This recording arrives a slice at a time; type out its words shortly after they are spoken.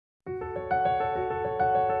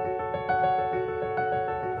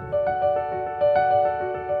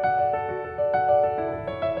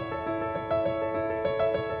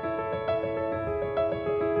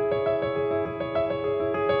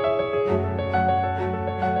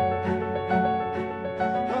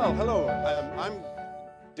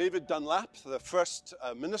David Dunlap, the first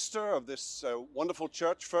minister of this wonderful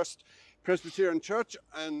church, First Presbyterian Church,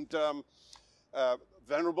 and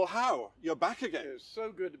Venerable Howe, you're back again. It's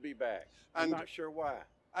so good to be back. I'm not sure why.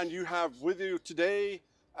 And you have with you today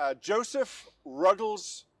Joseph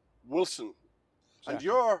Ruggles Wilson. Exactly. And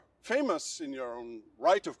you're famous in your own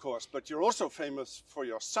right, of course, but you're also famous for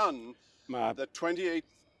your son, the 28th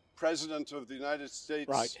President of the United States,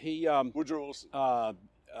 right. Woodrow Wilson.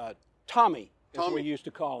 Tommy, as we used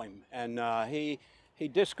to call him. And he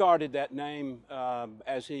discarded that name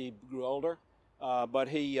as he grew older, but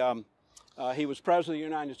he was President of the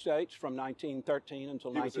United States from 1913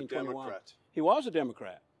 until 1921. He was a Democrat. He was a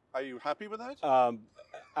Democrat. Are you happy with that?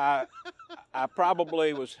 I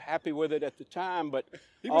probably was happy with it at the time, but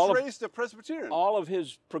he was raised a Presbyterian. All of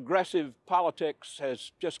his progressive politics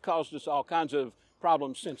has just caused us all kinds of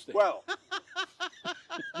problems since then. Well,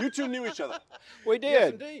 you two knew each other. We did.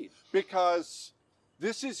 Yes, indeed. Because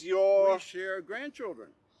this is your... We share grandchildren.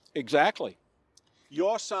 Exactly.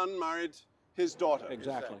 Your son married his daughter.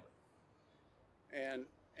 Exactly. And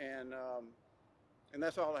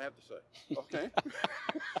that's all I have to say. Okay.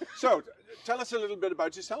 So, tell us a little bit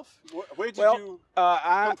about yourself. Where did you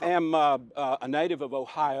I come from? am a native of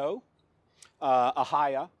Ohio,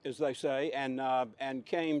 Ahia, as they say, and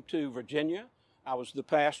came to Virginia. I was the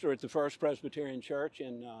pastor at the First Presbyterian Church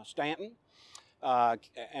in Stanton,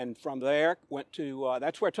 and from there went to,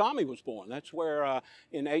 that's where Tommy was born. That's where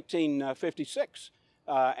in 1856,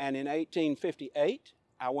 and in 1858,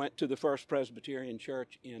 I went to the First Presbyterian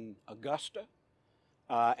Church in Augusta,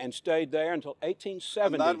 and stayed there until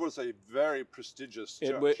 1870. And that was a very prestigious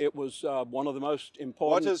church. It was one of the most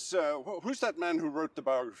important. What is, who's that man who wrote the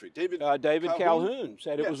biography? David Calhoun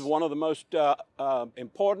said it was one of the most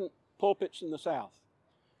important pulpits in the South.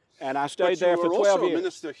 And I stayed there for 12 years. But you were also a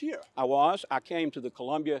minister here. I was. I came to the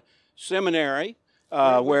Columbia Seminary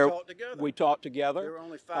where we taught together. There were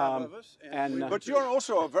only 5 of us. But you're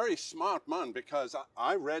also a very smart man, because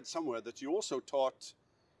I read somewhere that you also taught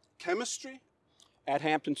chemistry. At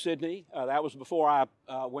Hampton-Sydney. That was before I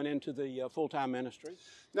went into the full-time ministry.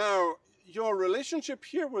 Now, your relationship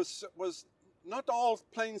here was not all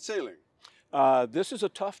plain sailing. This is a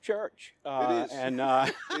tough church. It is. And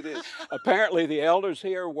it is. Apparently the elders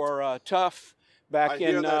here were tough back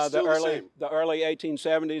in the early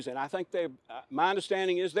 1870s, and I think my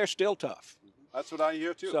understanding is they're still tough. That's what I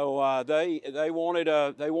hear too. So they wanted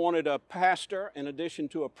a pastor in addition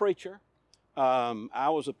to a preacher. I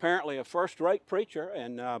was apparently a first-rate preacher,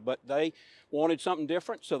 but they wanted something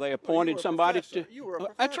different, so they appointed somebody to. You were a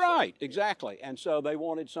professor. That's right, exactly. And so they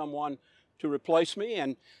wanted someone to replace me,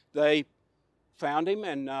 and they found him,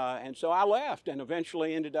 and so I left, and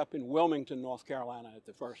eventually ended up in Wilmington, North Carolina, at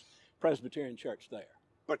the First Presbyterian Church there.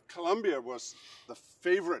 But Columbia was the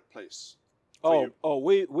favorite place.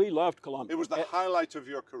 We loved Columbia. It was the highlight of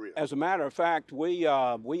your career. As a matter of fact, we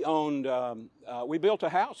built a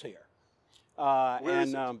house here. Where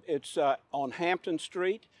is it? It's on Hampton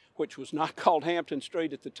Street, which was not called Hampton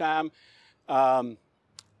Street at the time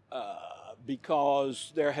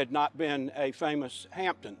because there had not been a famous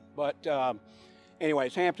Hampton. But anyway,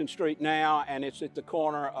 it's Hampton Street now, and it's at the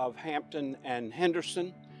corner of Hampton and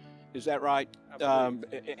Henderson. Is that right?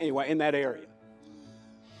 Anyway, in that area.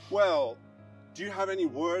 Well, do you have any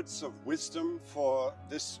words of wisdom for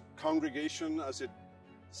this congregation as it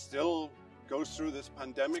still goes through this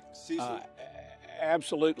pandemic season?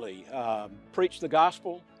 Absolutely. Preach the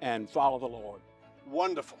gospel and follow the Lord.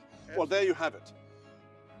 Wonderful. Well, there you have it.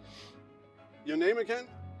 Your name again?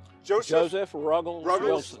 Joseph Ruggles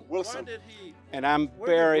Wilson. Why did he? And I'm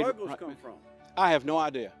Where did Ruggles come from? I have no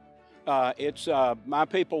idea. My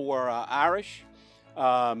people were Irish,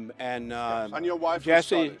 and your wife was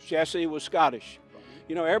Scottish. Jessie was Scottish.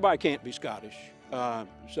 You know, everybody can't be Scottish, so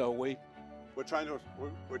We're trying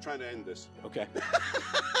to end this. Okay.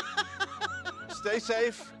 Stay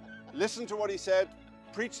safe. Listen to what he said.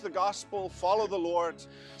 Preach the gospel. Follow the Lord.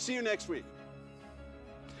 See you next week.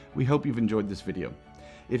 We hope you've enjoyed this video.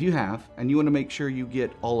 If you have, and you want to make sure you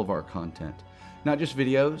get all of our content, not just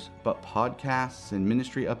videos, but podcasts and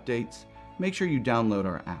ministry updates, make sure you download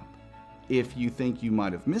our app. If you think you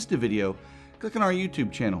might have missed a video, click on our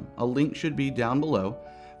YouTube channel. A link should be down below.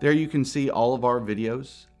 There you can see all of our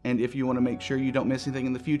videos. And if you want to make sure you don't miss anything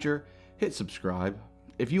in the future, hit subscribe.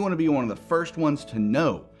 If you want to be one of the first ones to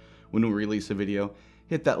know when we release a video,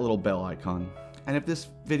 hit that little bell icon. And if this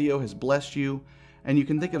video has blessed you and you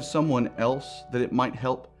can think of someone else that it might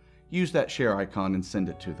help, use that share icon and send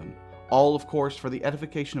it to them. All, of course, for the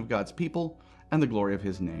edification of God's people and the glory of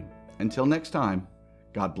His name. Until next time,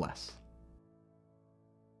 God bless.